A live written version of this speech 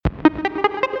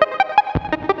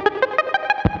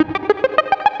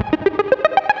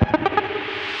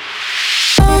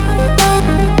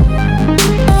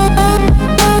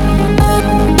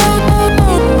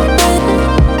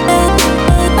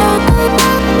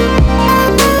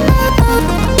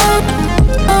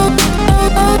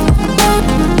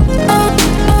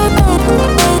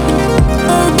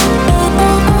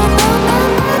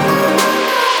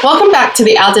to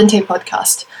the Dente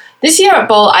podcast. This year at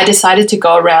Bowl, I decided to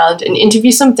go around and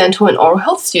interview some dental and oral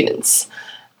health students.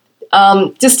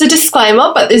 Just a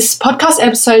disclaimer, but this podcast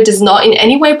episode does not in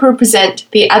any way represent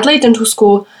the Adelaide Dental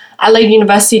School, Adelaide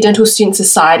University Dental Student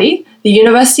Society, the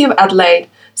University of Adelaide,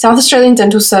 South Australian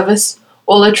Dental Service,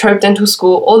 or La Trobe Dental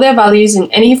School, or their values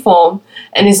in any form,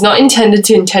 and is not intended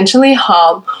to intentionally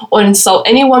harm or insult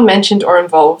anyone mentioned or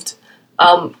involved.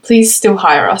 Please still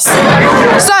hire us.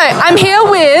 So, I'm here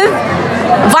with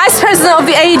Vice President of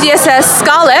the AUDSS,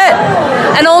 Scarlett,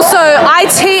 and also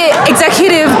IT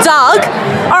Executive, Doug.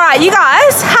 Alright, you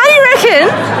guys, how do you reckon,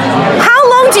 how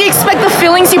long do you expect the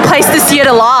fillings you placed this year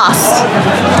to last?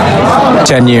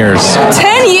 10 years.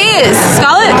 10 years!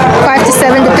 Scarlett? 5 to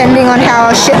 7, depending on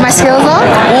how shit my skills are.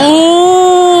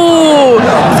 Ooh!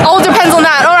 All depends on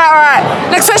that. Alright.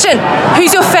 Next question.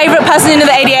 Who's your favourite person in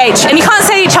the ADH? And you can't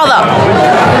say each other.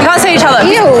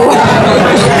 Ew.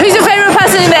 Who's your favourite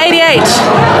person in the ADH?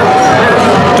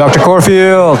 Dr.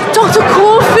 Corfield. Dr.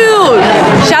 Corfield.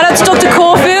 Shout out to Dr.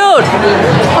 Corfield.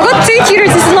 I've got 2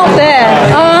 tutors, this is not fair.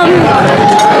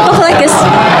 Dr. Lekis.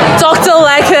 Dr.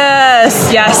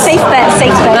 Lekis. Yes. Safe bet.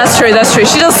 That's true.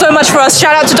 She does so much for us.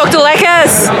 Shout out to Dr.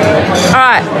 Lekis.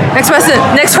 Alright, next question.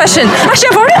 Actually,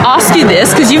 I've already asked you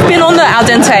this because you've been on the Al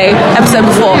Dente episode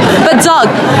before. But Doug,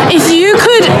 if you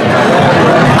could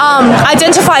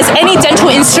identify any dental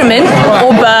instrument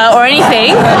or burr or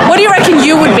anything, what do you reckon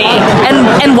you would be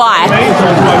and why?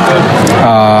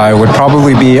 It would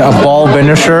probably be a ball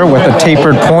finisher with a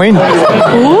tapered point.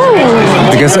 Ooh.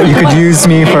 Because you could use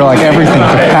me for like everything,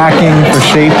 for packing, for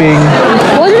shaping.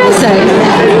 What did I say?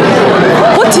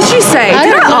 What did you say?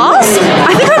 Did I ask?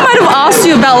 I think I might have asked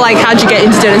you about like how'd you get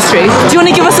into dentistry. Do you want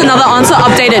to give us another answer?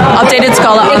 Updated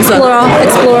scholar answer.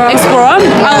 Explorer.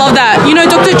 I love that. You know,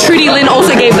 Dr. Trudy Lynn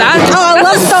also gave that. Oh, I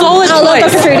love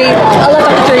Dr. Trudy.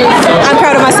 I'm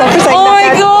proud of myself for saying that. Oh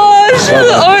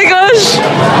my gosh.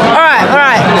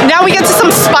 Alright. Now we get to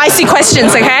some spicy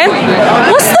questions, okay?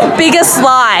 What's the biggest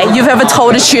lie you've ever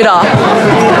told a tutor?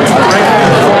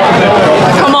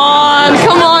 Come on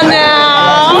now.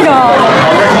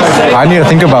 I need to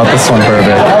think about this one for a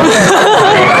bit.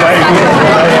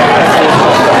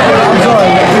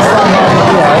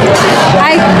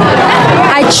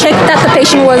 I checked that the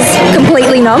patient was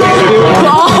completely numb.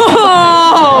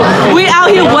 Oh, we're out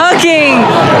here working.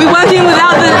 We're working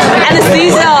without the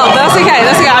anesthesia. That's okay.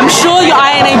 I'm sure your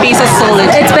INABs are solid.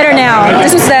 It's better now.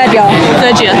 This was third year.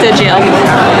 Third year.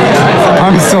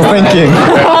 I'm still thinking.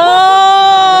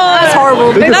 Oh, That's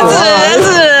horrible.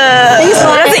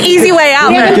 That's an easy way out.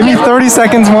 Give me 30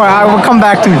 seconds more. I will come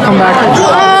back to you. All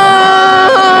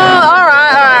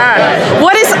right.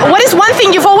 What is one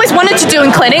thing you've always wanted to do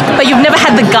in clinic, but you've never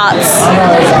had the guts?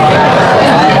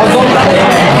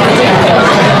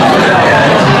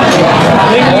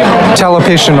 Tell a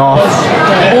patient off.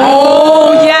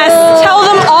 Oh, yes. Tell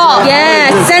them off. Yeah,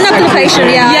 stand up to the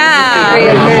patient, yeah. Yeah.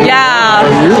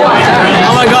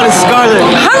 Oh my god, it's Scarlett.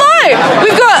 Hello.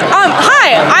 We've got,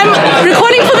 hi. I'm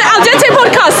recording for the Al Dente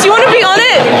podcast. Do you want to be on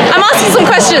it? I'm asking some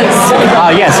questions.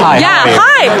 Yes, hi. Yeah,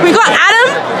 hi. We've got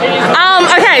Adam.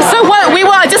 Okay, so what we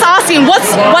were just asking,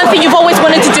 what's one thing you've always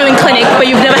wanted to do in clinic, but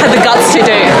you've never had the guts to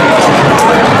do?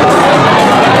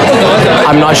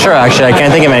 I'm not sure, actually. I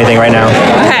can't think of anything right now.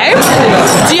 Okay.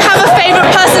 Do you have a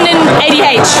favorite person in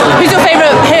ADH? Who's your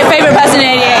favorite person in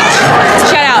ADH?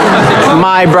 Shout out.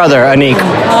 My brother, Anik.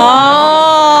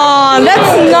 Oh,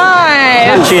 that's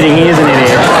nice. Cheating, he is an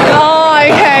idiot. Oh,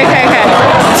 okay.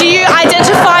 Do you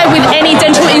identify with any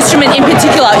dental instrument in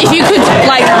particular? If you could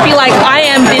be like, I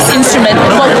am this instrument,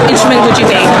 what instrument would you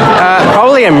be?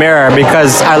 Probably a mirror,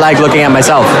 because I like looking at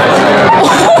myself.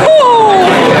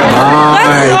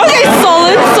 Okay,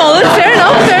 solid. Fair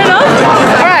enough.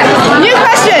 Alright, new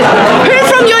question. Who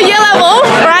from your year level,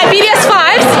 right, BDS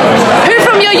 5s, who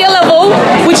from your year level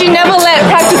would you never let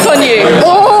practice on you?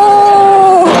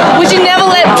 Oh! Would you never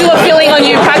let do a filling on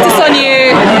you, practice on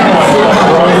you?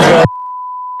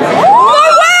 No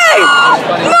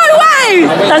way!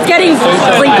 That's getting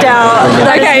bleeped out.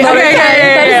 Okay.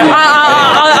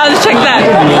 I'll just check that.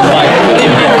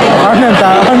 I meant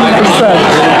that 100%.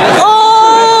 Oh!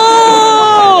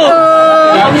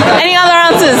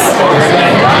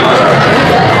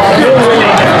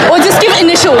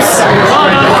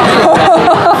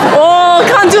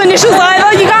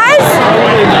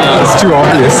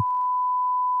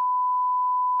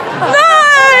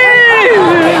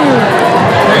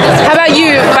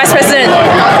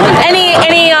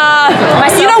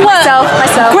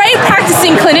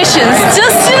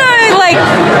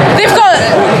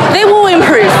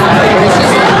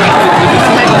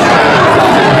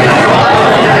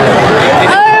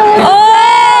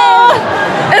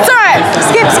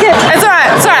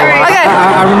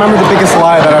 I remember the biggest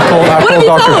lie that I told have you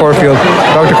Dr. told? Corfield.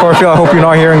 Dr. Corfield, I hope you're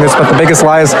not hearing this, but the biggest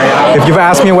lie is if you've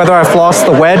asked me whether I flossed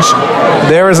the wedge,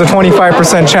 there is a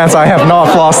 25% chance I have not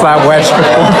flossed that wedge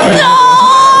before. No,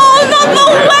 not the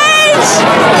wedge!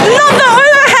 Not the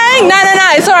overhang! No.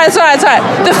 It's alright.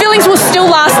 The fillings will still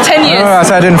last 10 years. No,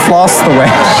 I didn't floss the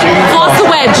wedge. Floss the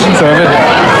wedge. So if it,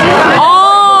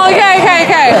 Oh, okay.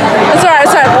 That's alright.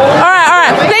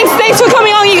 Alright. Thanks for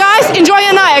coming on, you guys. Enjoy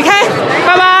your night, okay?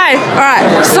 Bye-bye. Alright,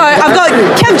 so I've got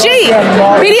Kev G.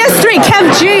 BDS3,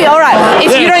 Kev G. Alright,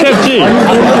 if you don't... Kev G.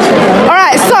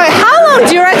 Alright, so how long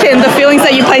do you reckon the fillings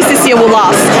that you place this year will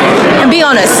last? And be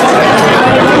honest.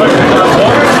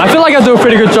 I feel like I do a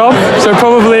pretty good job, so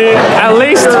probably at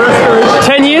least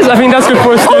 10 years. I think that's good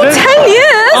for a student. 10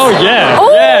 years? Oh yeah.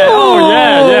 Oh,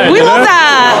 yeah. We you love know? that.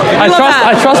 I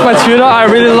trust my tutor. I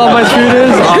really love my tutors.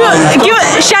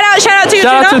 Shout out to your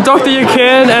Shout out tutor. to Dr.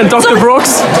 Yukin and Dr.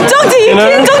 Brooks. Dr.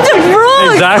 Yukin, Dr.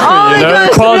 Brooks. Exactly, Oh my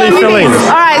gosh, quality amazing. fillings.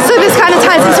 Alright, so this kind of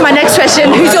ties into my next question.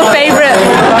 Who's your favorite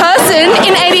person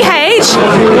in ADH?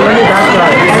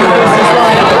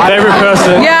 Favorite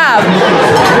person. Yeah.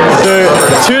 So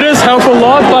tutors help a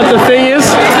lot, but the thing is,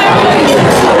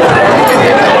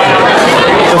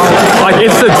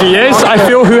 it's the DAs. I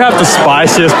feel who have the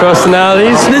spiciest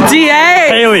personalities. The DA.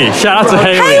 Haley. Shout out to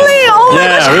Haley. Haley, oh my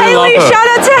Yeah, gosh, I really Haley. love her. Shout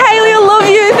out to Haley. I love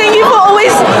you. Thank you for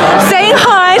always saying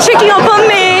hi, checking up on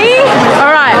me.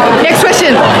 Alright, next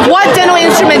question. What dental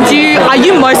instrument are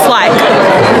you most like?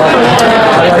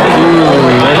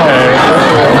 Okay.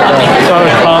 So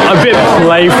a bit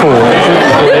playful.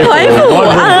 Playful. What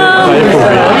would be playful?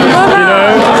 You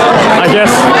know, I guess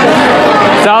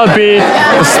that would be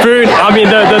the spoon. I mean,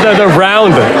 the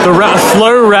rounder,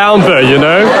 slow rounder. You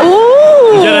know. Ooh.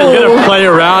 You gotta play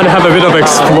around, have a bit of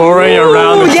exploring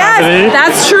around the cavity. Yes,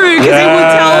 that's true, because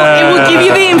it will give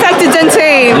you the infected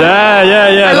dentine.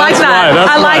 Yeah. I like that.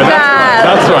 I like that.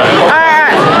 That's right.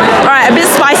 Alright, a bit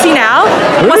spicy now.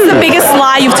 What's the biggest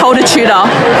lie you've told a tutor?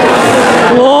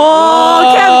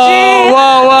 Whoa, Kev G.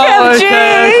 Whoa. Kev G.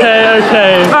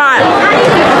 Okay. Alright.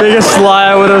 Biggest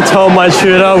lie I would have told my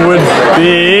tutor would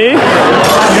be.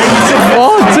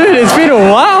 Oh, dude, it's been a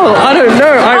while. I don't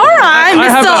know. Alright,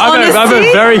 Mr. I have a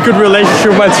very good relationship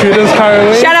with my tutors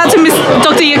currently. Shout out to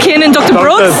Dr. Yukin and Dr.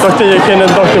 Brooks. Dr. Yukin and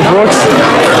Dr. Brooks.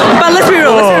 But let's be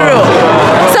real.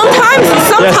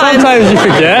 Sometimes you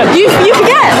forget. you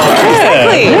forget.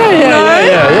 Exactly.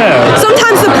 Yeah.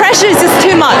 Sometimes the pressure is just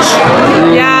too much.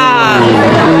 Yeah.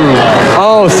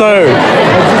 Oh, so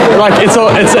like so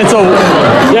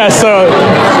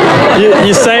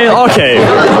you say okay,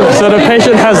 so the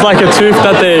patient has like a tooth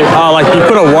that they like you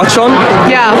put a watch on,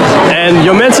 Yeah. and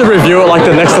you're meant to review it like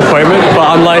the next appointment, but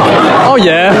I'm like, oh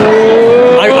yeah,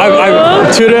 I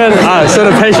tutor, so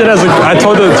the patient I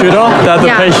told the tutor that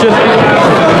the patient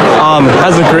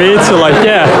has agreed to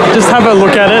just have a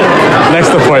look at it next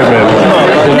appointment.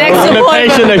 When the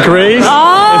patient agrees, it's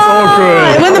all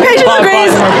good. When the patient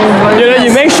agrees, you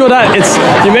make sure that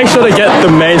to get the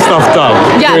main stuff done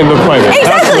during the appointment.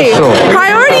 Exactly. That's for sure.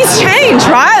 Priorities change,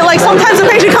 right? Like sometimes the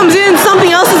patient comes in, something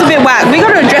else is a bit whack. We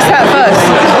got to address that first.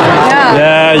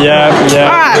 Yeah.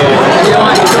 All right.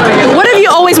 What have you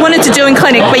always wanted to do in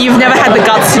clinic, but you've never had the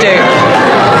guts to do?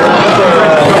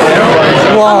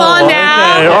 Whoa, Come on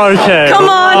now. Okay. Come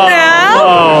on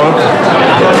now.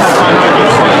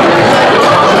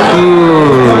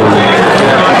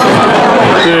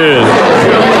 Dude,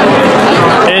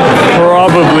 it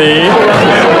probably.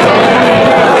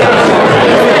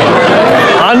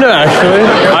 I don't know, actually.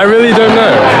 I really don't know.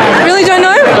 Really don't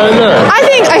know? Don't know. I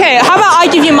think, okay, how about I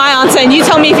give you my answer and you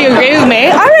tell me if you agree with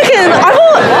me? I reckon I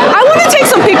want to take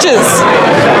some pictures.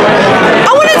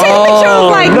 I want to take a picture of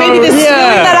maybe the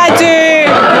spilling that I do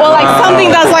or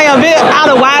something that's a bit out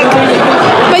of whack.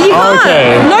 But you can't.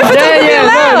 Okay. No photography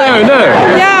allowed. No.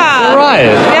 Yeah.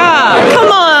 Right. Yeah. Come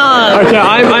on. Okay,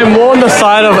 I'm more on the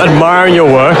side of admiring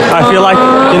your work. I feel like,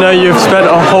 you've spent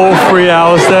a whole 3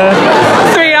 hours there.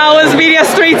 3 hours,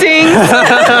 BDS3 things.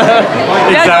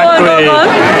 Exactly. Go on.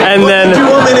 And then, what do you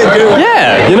want me to do?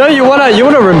 yeah, you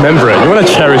wanna remember it. You wanna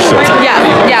cherish it. Yeah.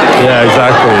 Yeah,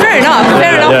 exactly. Fair enough.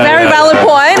 Yeah, Very valid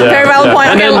point. Yeah, Very valid point.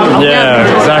 And Okay. then,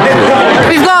 exactly.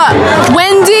 We've got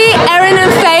Wendy, Erin,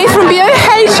 and Faith from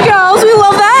BOH Girls. We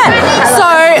love that. So,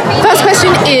 first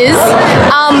question is,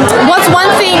 what's one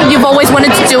thing you've always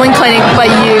wanted to do in clinic but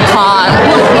you can't,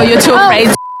 or you're too afraid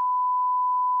to?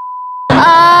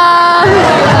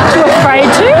 Too afraid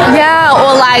to? Yeah,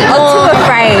 or too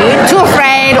afraid. Too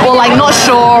afraid, or not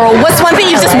sure. Or what's one thing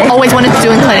you've just always wanted to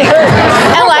do in clinic?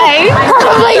 LA.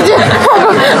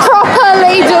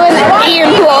 Properly do an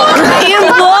Ian block.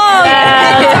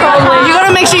 You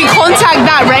gotta make sure you contact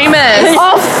that Ramus.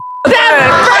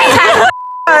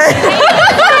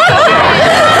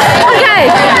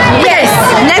 Okay. Yes.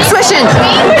 Next question.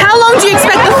 How long do you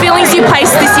expect the feelings you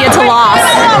placed this year to last?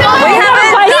 We haven't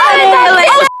placed any.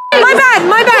 Oh, my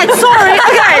bad. Sorry.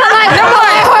 Okay.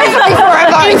 Hopefully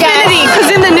forever. Infinity, because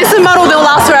in the Nissan model they'll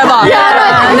last forever.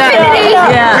 Infinity.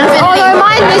 Oh no,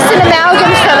 mine Nissan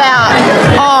amalgams fell out.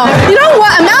 Oh, you know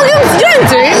what? Amalgams you don't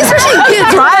do, especially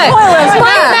kids, right?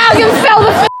 My amalgam fell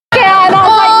the f*** out and I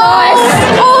was like, nice.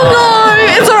 Oh no,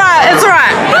 it's alright.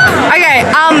 Okay,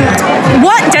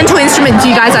 what dental instrument do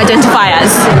you guys identify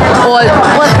as? Or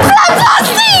what? Flat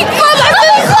plastic!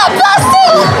 Flat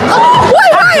plastic!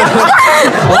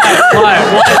 Wait!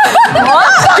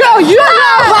 Girl, you are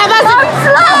not flat plastic.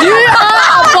 You are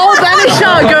a bowl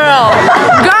banisher, girl.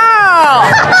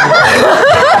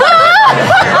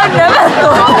 I've never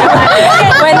thought.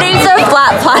 Wendy's a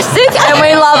flat plastic and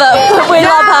we love it. We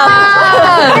love her.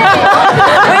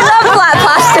 We love flat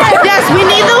plastic. Yes, we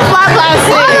need the flat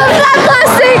plastic. Flat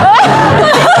plastic!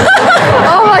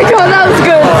 Oh my god, that was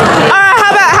good. Alright,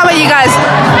 how about you guys?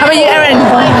 How about you, Erin?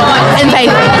 And Faith?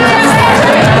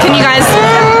 Can you guys?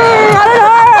 I don't know.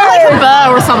 Like a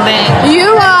burr or something.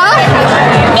 You are?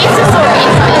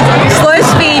 Slow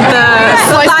speed burr.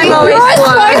 Slow I'm speed? always You're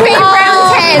slow. supposed to be round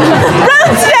 10.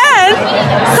 Round 10?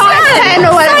 Size 10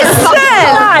 or whatever.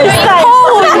 Nice.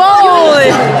 Holy moly!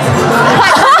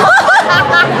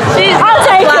 I'll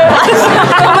take it.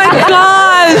 Oh my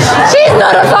gosh! She's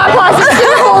not a flat plastic,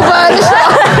 she's a full burnisher.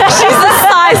 She's a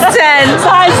size 10.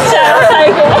 Size 10, I'll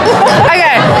take it.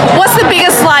 Okay, what's the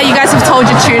biggest lie you guys have told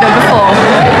your tutor before?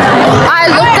 I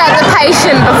looked at the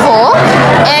patient before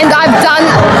and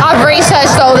I've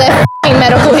researched all their f***ing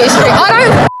medical history. I don't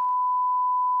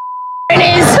it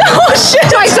is. Oh shit!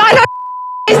 I know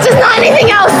it's just not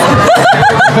anything else.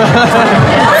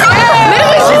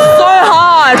 Medical's just so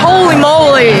hard. Holy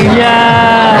moly!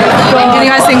 Yeah. Can you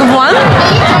guys think of one?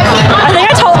 I think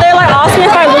they like asked me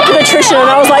if I looked at attrition and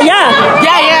I was like, yeah.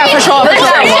 Yeah, for sure. For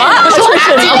sure.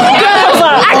 Attrition. I was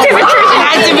like, Active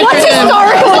attrition. What's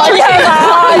historical attrition?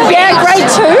 yeah, grade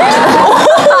 2.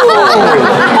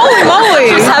 Holy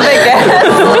moly! Just have a guess.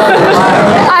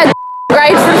 I had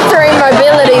grade 3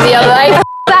 mobility the other day.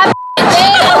 That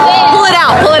Pull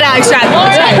it out, extract.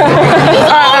 Alright,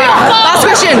 last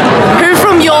question. Who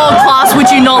from your class would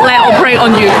you not let operate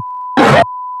on you?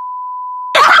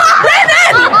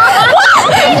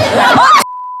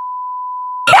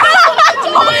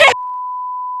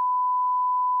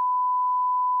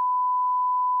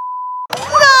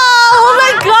 Oh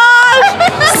my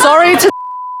gosh! Sorry to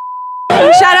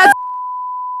shout out.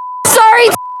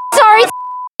 sorry,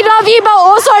 love you, but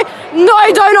also no,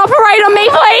 don't operate on me,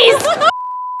 please.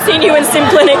 Seen you in Sim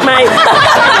Clinic, mate.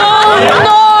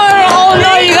 Oh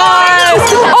no, you guys.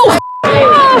 Oh.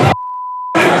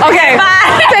 Okay.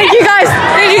 Thank you guys.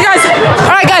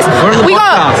 All right, guys. We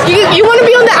got you. Want to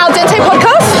be on the Dente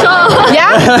podcast? Sure.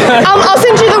 Yeah. I'll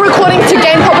send you the recording to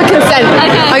gain proper consent.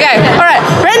 Okay. All right.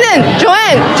 Brendan,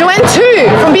 Joanne 2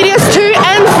 from BDS 2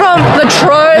 and from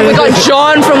Latrobe. We got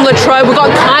John from Latrobe. We got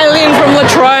Kylie from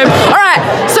Latrobe. All right.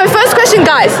 So first question,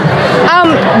 guys.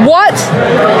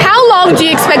 How long do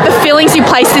you expect the feelings you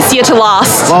placed this year to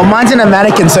last? Well, mine's in a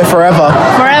mannequin, so forever.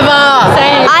 Forever.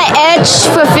 I etched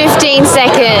for 15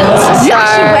 seconds. You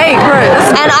actually wait, bro.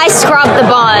 And I scrubbed the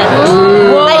bond.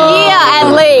 A year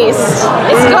at least.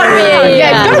 It's gotta be a year.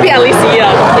 Yeah, it's gotta be at least a year.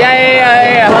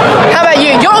 Yeah. How about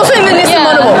you? You're also in the Nissan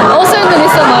model. Also in the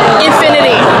Nissan model.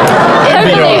 Infinity.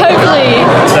 Hopefully.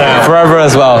 Forever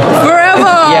as well.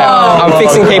 Forever. Yeah, I'm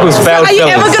fixing people's failed Are you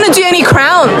feelings. ever gonna do any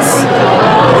crowns?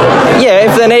 Yeah,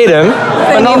 if they need them.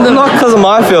 But not because of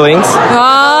my feelings.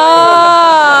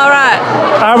 Oh, right.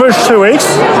 Average 2 weeks.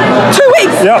 2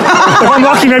 weeks. Yep. If I'm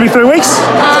lucky, maybe 3 weeks. 3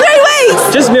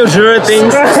 weeks. Just Mildura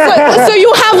things. So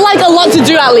you have like a lot to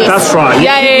do at least. That's right.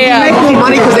 Yeah. Make more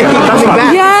money because they keep coming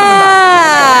back. Yeah.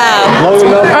 All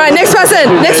right, next question.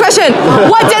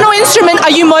 What dental instrument are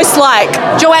you most like?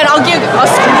 Joanne, do you want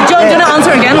to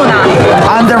answer again or not?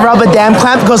 I'm the rubber dam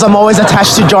clamp because I'm always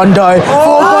attached to John Doe.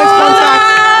 4 points contact.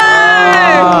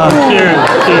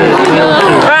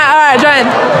 All right, Joanne.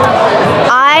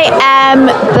 I am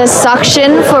the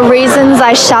suction for reasons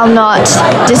I shall not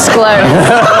disclose.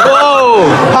 Whoa!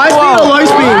 High speed or low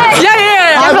speed?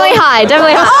 Yeah. Definitely high.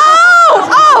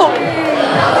 Oh!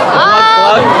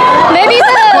 Maybe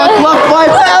the. Block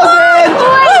 5,000.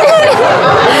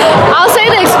 I'll say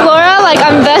the Explorer. Like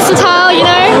I'm versatile, you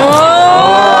know.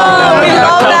 Oh, we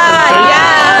love that.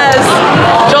 Yes.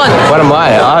 John. What am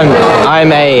I?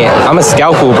 I'm a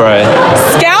scalpel, bro.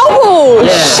 Scalpel.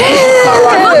 Shit.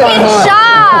 Looking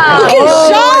sharp.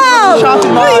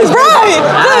 Bro,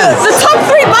 the top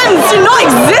 3 buttons do not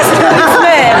exist for this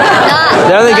man.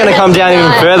 They're only going to come down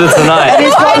even further tonight.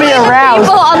 He's got me around.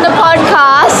 people on the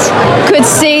podcast could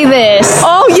see this.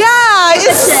 Oh yeah,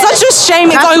 it's such a shame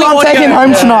it's That's only what I'm audio. taking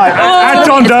home tonight. At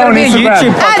John Doe on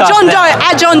Instagram. At John Doe.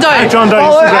 At John Doe. At John Doe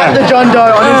Follow at Instagram. the John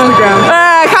Doe on Instagram.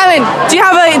 Kylan, do you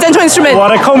have a dental instrument? Well,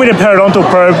 they call me the periodontal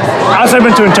probe. I was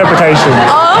open to interpretation.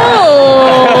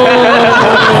 Oh.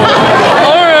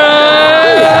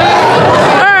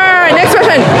 Alright, next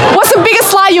question. What's the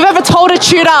biggest lie you've ever told a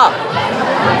tutor?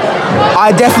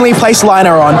 I definitely place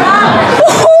liner on.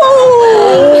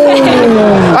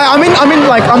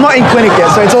 I'm not in clinic yet,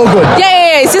 so it's all good.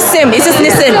 Yeah, it's just sim. It's just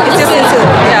listen. It's just listen.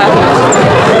 Yeah.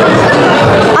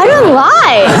 I don't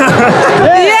lie.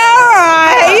 Yeah,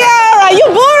 right.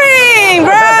 You're boring,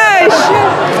 brush.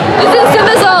 It's in sim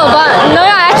as well, but no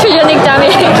iatrogenic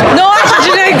damage. No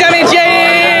iatrogenic damage.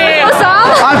 Yeah.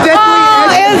 I'm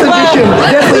definitely edge position.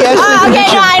 Definitely edge Okay,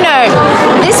 position. no, I know.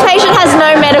 This patient has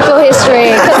no medical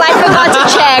history because I forgot to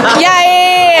check.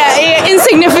 Yeah.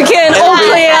 Insignificant. All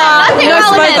clear. Nothing No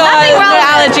relevant, smoker. nothing No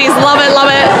relevant. allergies. Love it.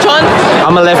 John.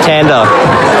 I'm a left-hander.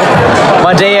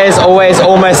 My DA's always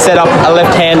almost set up a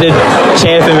left-handed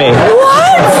chair for me.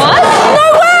 What? No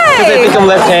Because they way. think I'm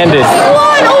left-handed.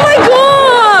 What? Oh my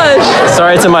gosh.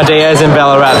 Sorry to my DA's in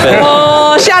Ballarat, but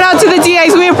Oh, shout out to the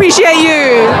DAs. We appreciate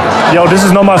you. Yo, this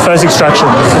is not my first extraction.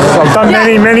 I've done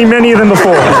many of them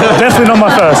before. Definitely not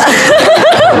my first.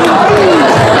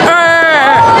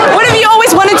 What have you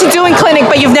always wanted to do in clinic,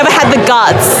 but you've never had the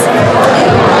guts?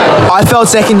 I failed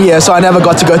second year, so I never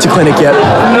got to go to clinic yet.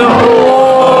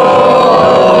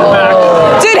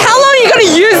 Dude, how long are you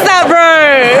gonna use that, bro?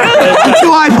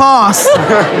 Until I pass.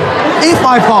 If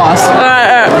I pass.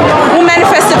 Alright. We'll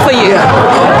manifest it for you.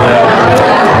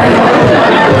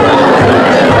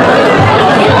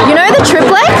 You know the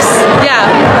triplex? Yeah.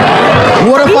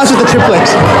 What applies with the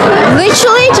triplex?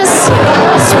 Literally just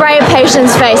spray a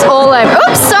patient's face all over.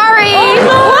 Oops, sorry.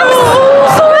 Whoops.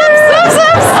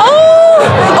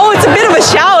 Oh, it's a bit of a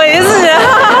shower, isn't it?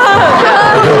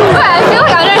 Wait, I feel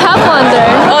like I don't have one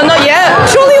though. Oh, not yet.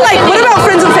 Surely, what about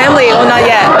friends and family, or not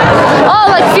yet? Oh,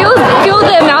 like fill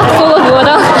their mouth full of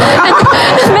water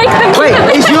and make them. Wait,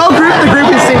 is your group the group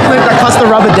in St. Clint that cuts the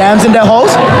rubber dams in their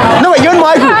holes? No, wait, you're in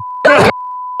my group.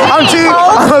 I'm too.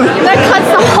 That cuts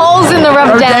the holes in the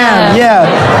rubber dam. Yeah.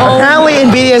 Apparently in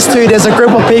BDS2 there's a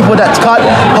group of people that cut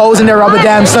holes in their rubber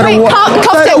dams so Wait, the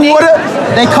cup technique. water.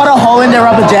 They cut a hole in their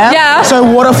rubber dam so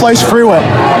water flows through it.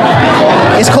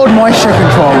 It's called moisture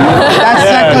control. That's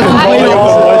completely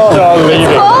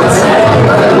It's called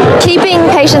keeping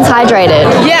patients hydrated.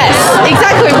 Yes,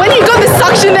 exactly. When you got the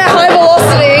suction at high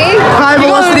velocity. High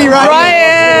velocity, right?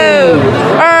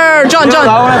 John.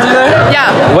 I want to do that. Yeah.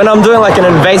 When I'm doing like an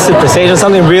invasive procedure,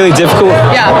 something really difficult,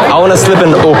 I want to slip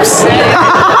an oops.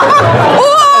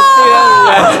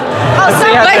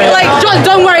 John,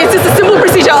 don't worry, it's just a simple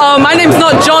procedure. My name's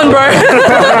not John, bro.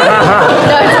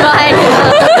 No, it's mine.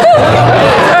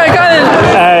 Alright, go ahead.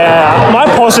 My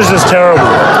posture's just terrible.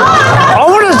 I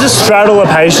want to just straddle a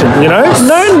patient, you know?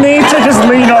 No need to just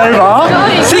lean over.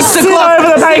 6 Sit o'clock.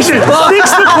 over the patient. 6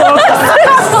 o'clock.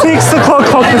 6 o'clock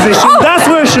cock position. That's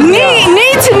where it should be.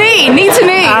 Knee to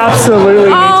knee. Absolutely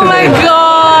need Oh to my be.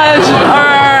 gosh.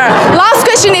 Last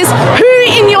question is, who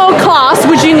in your class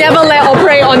would you never let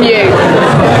operate on you?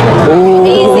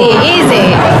 Easy.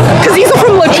 Because these are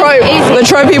from Latrobe. Easy.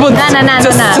 Latrobe people. No.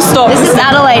 Just stop. This is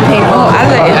Adelaide people.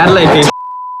 Adelaide people.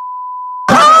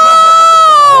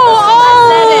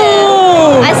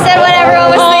 I said what everyone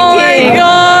was Oh thinking. my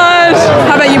gosh.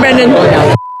 How about you, Brendan? What?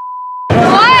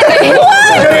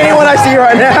 anyone I see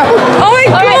right now. Oh my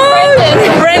All gosh. right,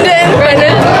 Brendan.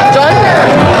 John?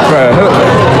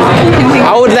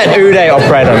 I would let Uday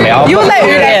operate on me. You would let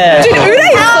Uday? Yeah. Dude,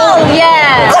 Uday? Oh,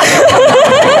 yeah.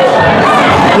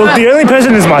 Look, the only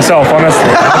person is myself, honestly.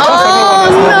 Oh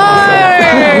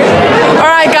no. All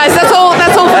right, guys, that's all for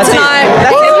tonight.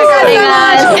 That's it. Hey,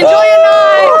 guys. Enjoy your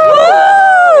night.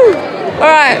 All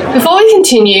right. Before we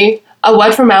continue, a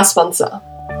word from our sponsor.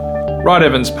 Wright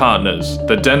Evans Partners,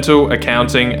 the dental,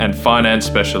 accounting and finance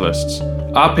specialists.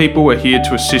 Our people are here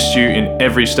to assist you in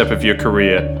every step of your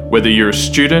career. Whether you're a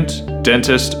student,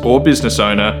 dentist or business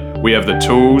owner, we have the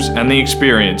tools and the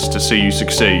experience to see you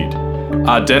succeed.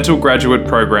 Our dental graduate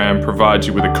program provides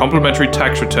you with a complimentary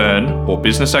tax return or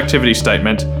business activity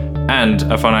statement and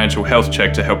a financial health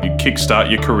check to help you kickstart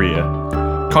your career.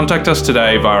 Contact us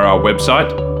today via our website,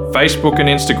 Facebook and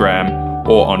Instagram,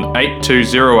 or on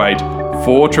 8208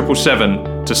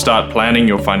 4777 to start planning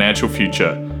your financial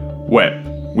future. WEP,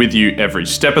 with you every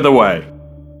step of the way.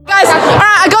 Guys, all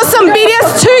right, I got some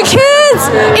BDS2 kids.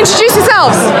 Introduce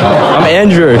yourselves. I'm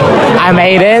Andrew. I'm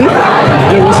Aiden.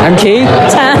 I'm Keith.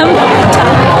 Tam.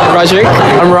 Roderick.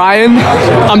 I'm Ryan.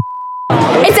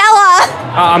 It's Ella.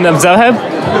 I'm Zoheb.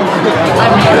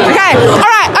 Okay,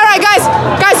 alright, guys.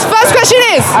 First question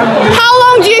is, how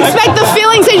long do you expect the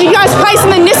fillings that you guys place in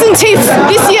the Nissan teeth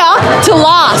this year to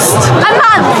last? A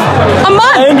month. A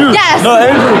month? Andrew. Yes. No,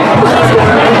 Andrew.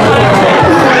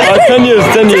 10 years.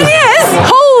 10 years?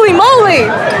 Holy moly!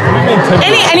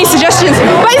 Any suggestions?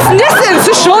 But it's Nissan,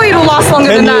 so surely it'll last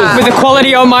longer than that. With the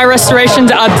quality of my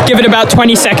restorations, I'd give it about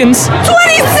 20 seconds. 20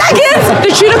 seconds?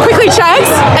 The tutor quickly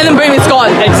checks, and then boom, it's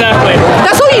gone. Exactly.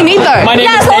 That's all you need though. My name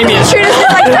is Damien.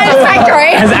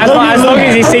 Satisfactory. As long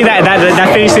as you see that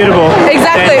finish suitable.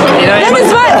 Exactly. Then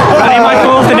it's fine. It might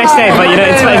fall off the next day, but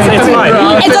it's fine.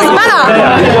 It doesn't matter.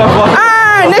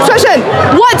 Alright, next question.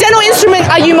 What dental instrument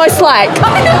are you most like?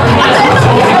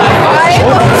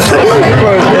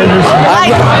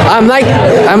 I'm like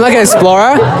an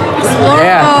explorer.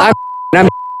 Yeah. I'm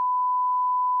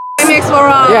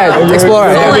Explorer. Yeah,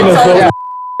 explorer. Yeah.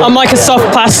 I'm like a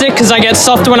soft plastic because I get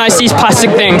soft when I see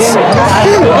plastic things.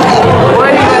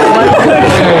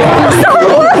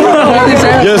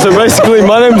 Yeah, so basically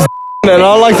my name's and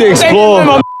I like to explore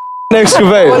and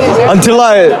excavate until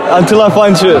I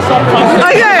find shit.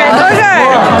 Okay.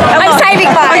 I'm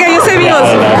saving mine. Okay, you're saving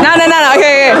yours. No.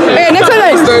 Okay, next one.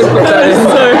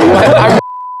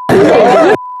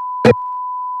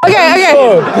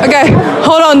 Okay.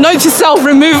 Hold on. Note to self: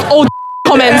 remove all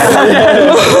comments.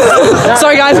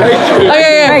 Sorry, guys.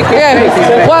 Okay.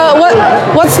 Well,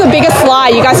 what's the biggest lie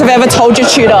you guys have ever told your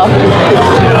tutor?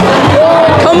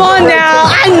 Come on now.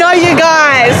 I know you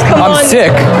guys. Come on. I'm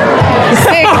sick.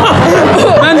 Sick.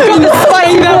 Man's got the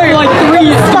spicy food. Like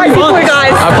 3 Spicy food,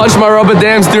 guys. I punched my rubber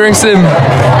dams during sim.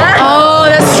 Oh,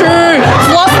 that's true.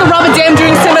 Lost the rubber dam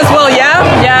during sim as well, yeah?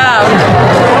 Yeah.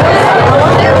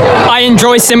 I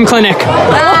enjoy sim clinic.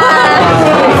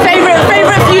 Favorite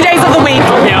few days of the week.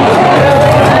 Yeah.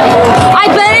 I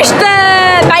burnished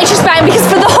the matrix bang because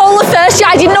for the whole of first year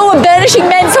I didn't know what burnishing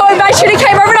meant, so my tutor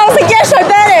came over and I was like, yes, I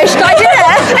burnished. I did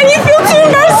it. And you feel too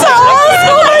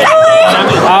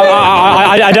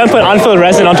I don't put unfilled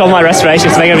resin on top of my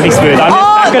restorations to make everything smooth. I'm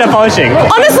just good at polishing.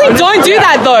 Honestly, don't do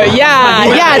that though. Yeah.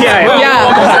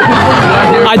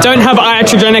 I don't have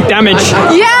iatrogenic damage.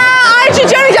 Yeah,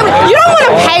 iatrogenic damage. You don't want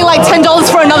to pay like $10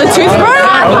 for another tooth, bro.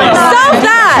 Stop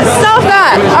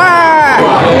that.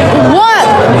 What?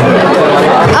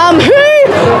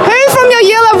 Who from your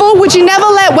year level would you never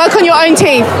let work on your own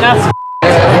teeth?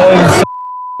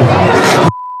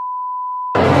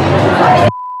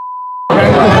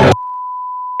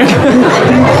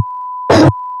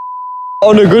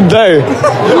 On a good day. Myself.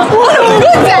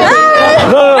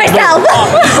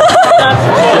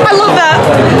 I love that.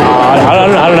 I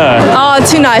don't know. Oh,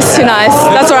 too nice.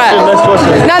 That's all right.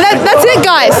 Now that's it,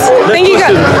 guys. Thank you,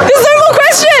 guys. There's no more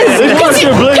questions.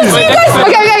 Question, please.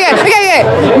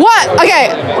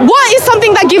 Okay. What is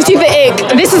something that gives you the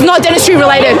ick? This is not dentistry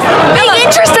related. Being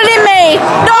interested in me.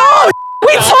 No,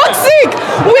 we're toxic.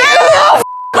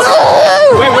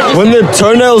 When the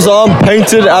toenails aren't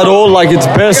painted at all, like it's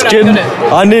bare skin,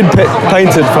 I need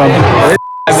painted from.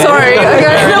 Sorry.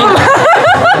 Okay.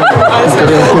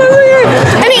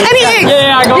 Any ick?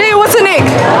 Yeah, I got. Yeah, what's an ick?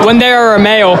 When they are a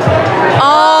male.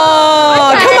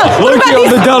 Oh, come on. What about on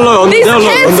the down low, these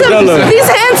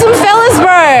handsome fellas,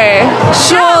 bro?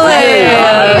 Surely.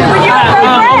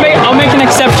 I'll make an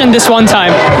exception this one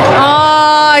time.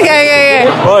 Oh, okay.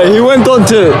 Alright, he went on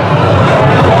to.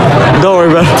 Don't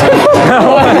worry about it. I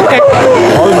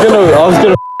was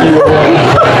gonna.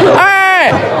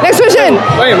 Alright, next question.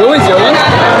 Wait, what was yours?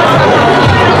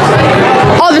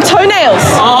 Oh, the toenails.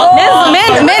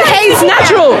 Men hates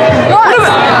natural.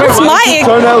 What's my ick?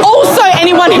 Also,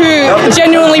 anyone who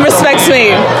genuinely respects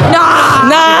me.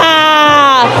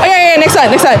 Nah. Okay, next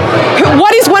one.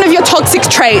 What is one of your toxic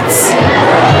traits?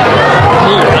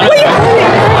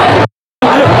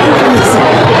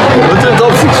 What's a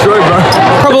toxic trait, bro?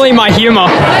 Probably my humor.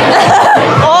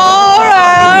 Alright.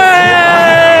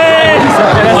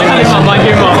 My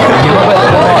humor.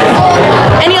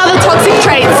 Any other toxic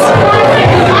traits?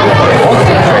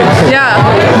 Yeah.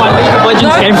 My League of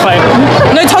Legends gameplay.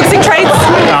 No toxic traits?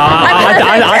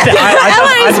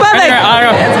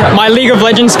 My League of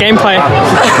Legends gameplay.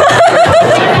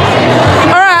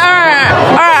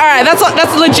 Alright.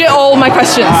 That's legit all my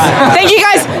questions. Thank you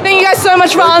guys so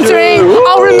much for answering.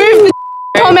 I'll remove the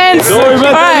comments.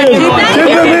 Alright.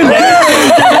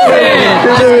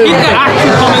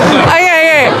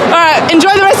 Okay. Alright.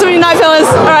 Enjoy the rest of your night, fellas.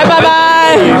 Alright, bye.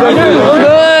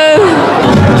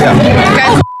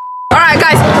 Okay. Alright,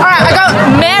 guys. Alright, I got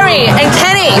Mary and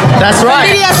Kenny. That's right.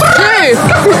 BDS 2.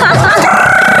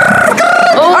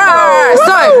 Alright.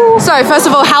 So first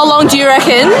of all, how long do you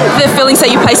reckon the fillings that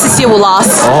you place this year will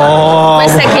last? Oh. My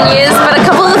second years, but a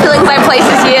couple of the fillings I place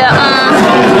this year,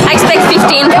 I expect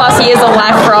 15 plus years of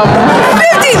life from.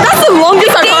 15? That's the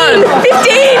longest I've heard.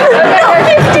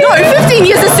 15! No, 15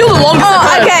 years is still the longest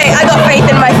I've heard. Okay, I got faith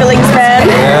in my fillings,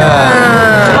 man.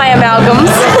 My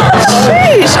amalgams.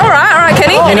 Sheesh. All right,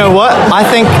 Kenny. You know what? I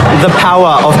think the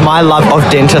power of my love of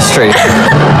dentistry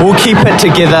will keep it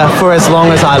together for as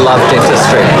long as I love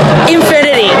dentistry.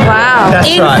 Infinity. Wow. That's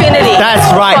Infinity. Right. That's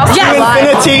right. Yes. To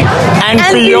infinity and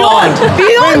beyond.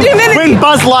 Beyond infinity. When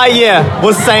Buzz Lightyear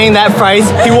was saying that phrase,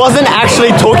 he wasn't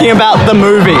actually talking about the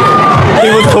movie. He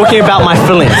was talking about my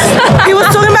fillings. He was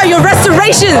talking about your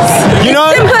restorations. You know,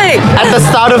 Simply. at the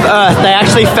start of Earth, they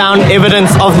actually found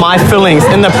evidence of my fillings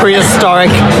in the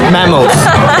prehistoric mammals.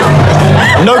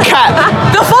 No cap.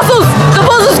 The fossils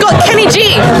got Kenny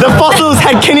G. The fossils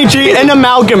had Kenny G in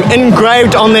amalgam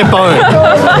engraved on their bone.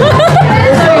 Oh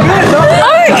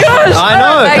my gosh. I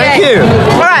know. Okay. Thank you.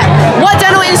 All right. What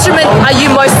dental instrument are you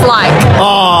most like?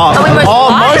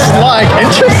 Most like.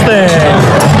 Interesting.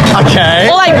 Okay.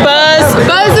 Or like burrs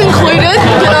included.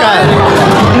 You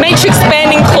know? Matrix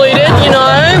band included. You know,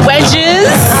 wedges.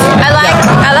 I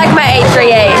like my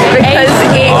 838 because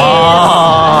it is.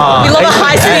 You love a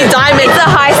high-speed diamond. It's a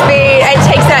high speed. It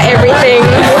takes out everything.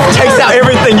 Takes out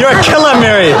everything. You're a killer,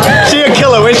 Mary. She a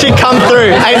killer. When she come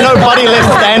through, ain't nobody left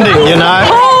standing, you know?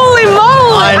 Holy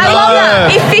moly. I love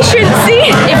that.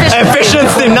 Efficiency.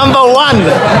 Efficiency, number one.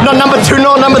 Not number two,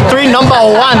 not number three, number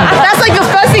one. That's like the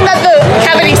first thing that the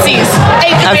cavity sees.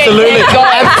 Absolutely.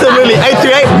 Absolutely.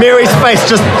 838, Mary's face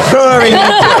just burning,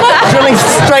 drilling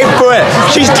straight through it.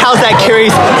 She tells that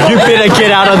caries, you better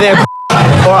get out of there,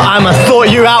 or I'ma sort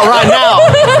you out right now.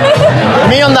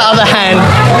 Me, on the other hand,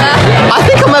 I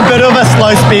think I'm a bit of a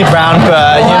slow-speed brown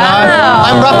bird, you know?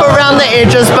 I'm rough around the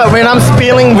edges, but when I'm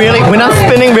spinning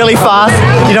really fast,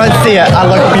 you don't see it. I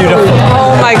look beautiful.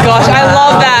 Oh my gosh, I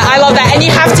love that. And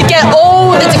you have to get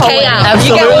all the decay out.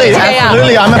 Absolutely.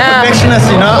 I'm a perfectionist,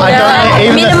 you know? I don't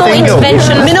need even Minimal a single.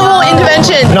 intervention. Minimal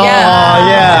intervention. No,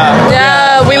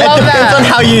 Yeah, we love it that. depends on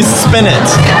how you spin it.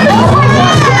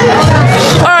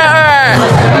 All right.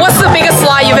 What's the biggest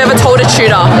lie you've ever told a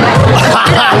tutor?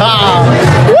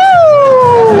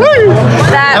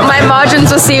 That my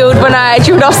margins were sealed when I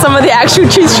chewed off some of the actual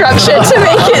tooth structure to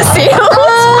make it sealed.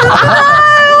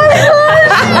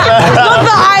 Not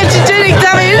the hygienic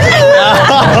damage.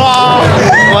 Oh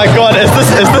my god, is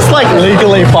this like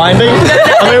legally binding?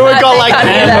 I mean, we've got like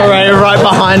Anne Murray right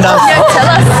behind us. Yeah, tell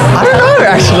us. I don't know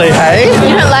actually, hey?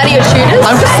 You don't lie to your tutors?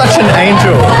 I'm just such an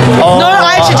angel. No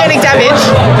iatrogenic damage.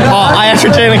 Oh,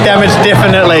 iatrogenic damage,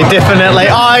 definitely.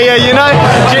 Oh yeah, you know,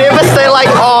 do you ever say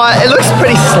like, oh, it looks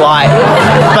pretty slight,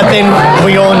 but then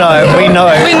we all know, we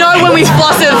know when we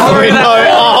floss it. we know,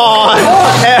 oh,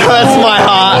 it hurts my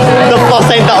heart. The floss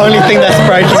ain't the only thing that's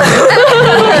broken.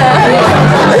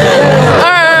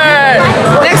 Alright.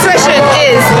 Next question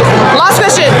is, last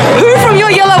question. Who from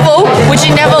your year level would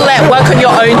you never let work on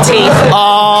your own teeth?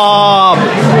 Oh,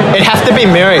 it'd have to be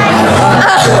Mary.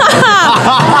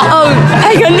 Oh,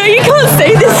 hang on, no, you can't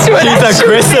say this to her.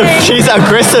 She's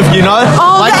aggressive, you know?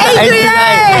 Oh, like the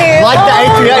 838. Like the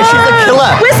 838, she's a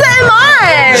killer. Where's the MI?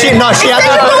 She has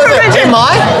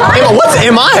MI? What's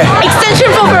MI? Extension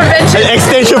for prevention.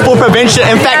 Extension for prevention.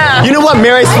 In fact, you know what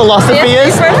Mary's philosophy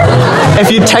is?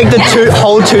 If you take the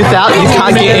whole tooth out, you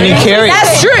can't get any caries.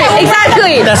 That's true.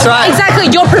 Exactly. That's right. Exactly.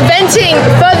 You're preventing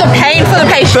further pain for the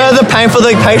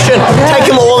patient. Take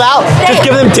them all out. Just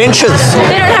give them dentures.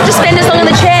 They don't have to spend as long in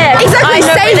the chair. Exactly. I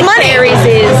know Save where the money. caries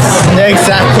is.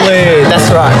 Exactly.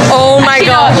 That's right. Oh my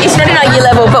god. It's not in our year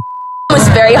level, but was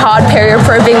very hard period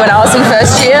probing when I was in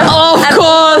first year. Oh, of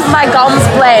course. My gums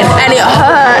bled and it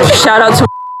hurt. Shout out to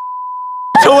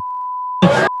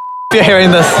If you're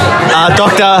hearing this,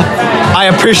 doctor,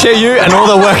 I appreciate you and all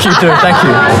the work you do. Thank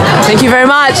you. Thank you very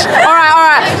much. All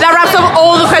right. That wraps up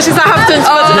all the questions I have to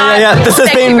for tonight. Yeah. This has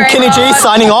been Kenny G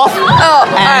signing off.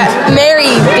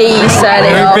 Mary B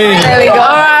signing off. Mary B. There we go.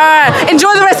 All right.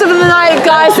 Enjoy the rest of the night,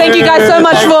 guys. Thank you guys so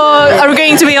much for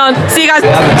agreeing to be on. See you guys.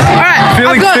 All right.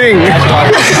 Felix Singh.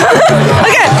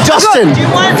 Okay. Justin.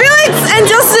 Felix and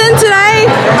Justin today.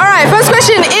 All right. First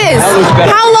question is,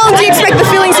 how long do you expect the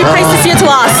feelings you placed this year to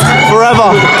last?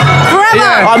 Forever. Forever.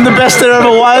 I'm the best there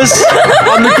ever was.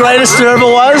 I'm the greatest there ever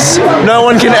was. No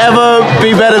one can ever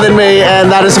be better than me, and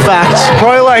that is a fact.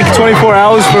 Probably like 24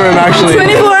 hours for him, actually.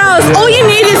 24 hours. All you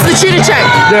need is the tutor check.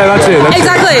 Yeah, that's it.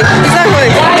 Exactly.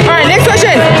 All right, next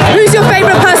question. Who's your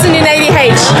favorite person in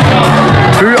ADH?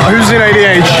 Who's in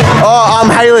ADH? Oh,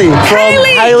 I'm Haley. From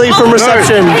Haley. Haley from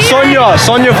reception.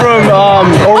 Sonia from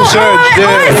oral surge.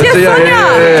 Yeah.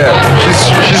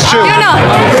 She's chill. Fiona,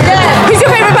 who's your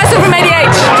favourite person from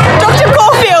ADH? Dr.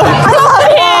 Caulfield. I love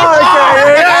him.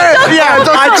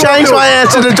 I changed my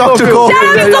answer to Dr.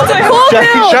 Caulfield. Dr.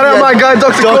 Caulfield. Shout out my guy,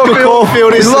 Dr.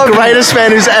 Caulfield is the greatest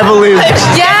man who's ever lived.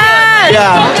 Yes.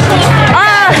 Yeah.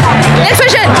 Next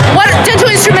question. What dental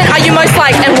instrument are you most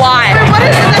like and why?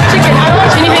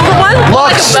 Can you think of one?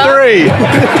 Lux 3.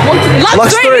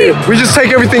 Lux 3. We just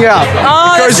take everything out.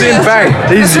 Oh, Goes that's in, true. bang,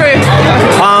 easy.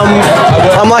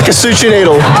 I'm like a suture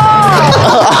needle.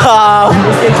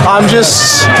 I'm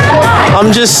just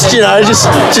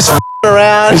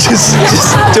around, just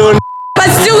doing. But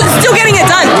still getting it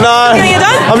done. No, getting it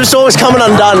done. I'm just always coming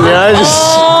undone,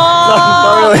 Just.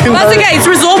 Not really. That's okay. It's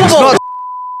resolvable.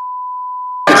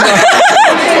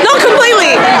 Not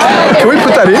completely. Can we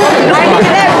put that in?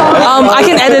 I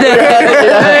can edit it.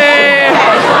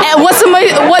 And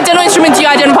what dental instrument do you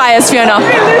identify as, Fiona?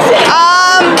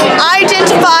 I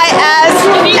identify as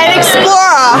an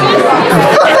explorer.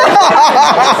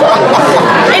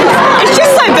 It's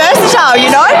just so versatile,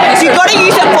 you know? You've got to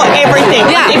use it for everything.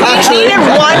 Yeah. If you needed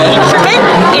one instrument,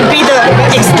 it'd be the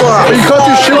explorer. You can't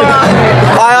do shit.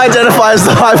 I identify as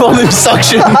the high volume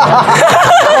suction.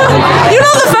 You're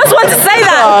not the first one to say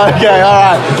that. Okay, all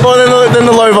right. Well, then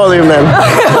the low volume then.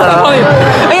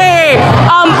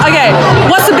 Okay.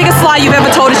 What's the biggest lie you've ever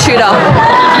told a tutor?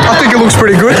 I think it looks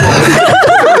pretty good.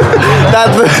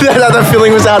 that the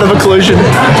filling was out of occlusion.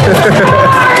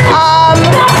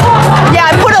 Yeah,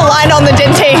 I put a line on the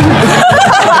Dente.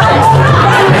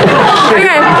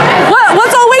 Okay.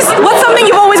 What's something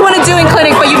you've always wanted to do in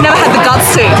clinic but you've never had the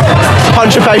guts to?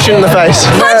 Punch a patient in the face.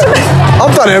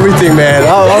 I've done everything, man.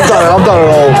 I've done it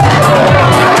all.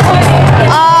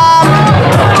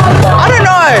 I don't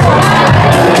know.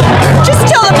 Just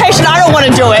tell the patient I don't want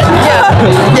to do it. Yeah.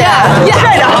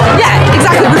 Yeah,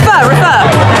 exactly. Refer.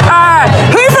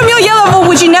 Who from your year level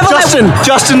would you never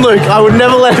Justin Luke. I would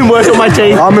never let him work on my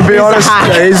teeth. I'm gonna be honest.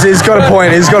 He's got a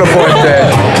point. He's got a point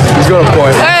there. He's got a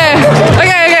point.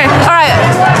 Okay. All right.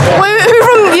 Who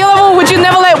from your level would you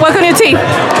never let work on your teeth?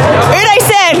 Uday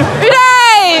said.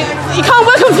 Uday! You can't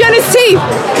work on Fiona's teeth.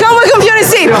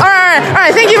 All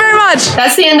right. Thank you very much.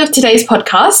 That's the end of today's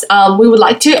podcast. We would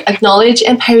like to acknowledge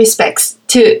and pay respects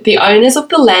to the owners of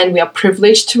the land we are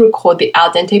privileged to record the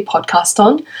Al Dente podcast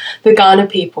on, the Kaurna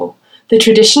people, the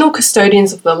traditional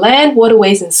custodians of the land,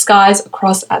 waterways and skies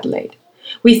across Adelaide.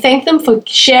 We thank them for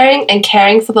sharing and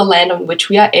caring for the land on which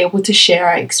we are able to share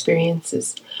our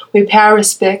experiences. We pay our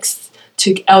respects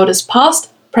to elders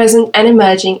past, present and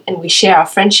emerging, and we share our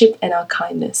friendship and our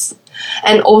kindness.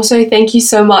 And also thank you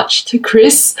so much to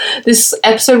Chris. This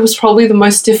episode was probably the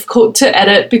most difficult to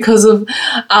edit because of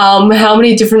how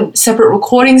many different separate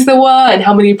recordings there were and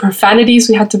how many profanities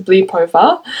we had to bleep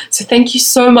over. So thank you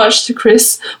so much to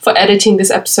Chris for editing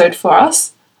this episode for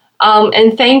us.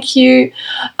 And thank you.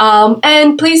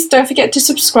 And please don't forget to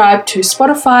subscribe to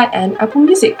Spotify and Apple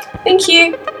Music. Thank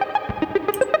you.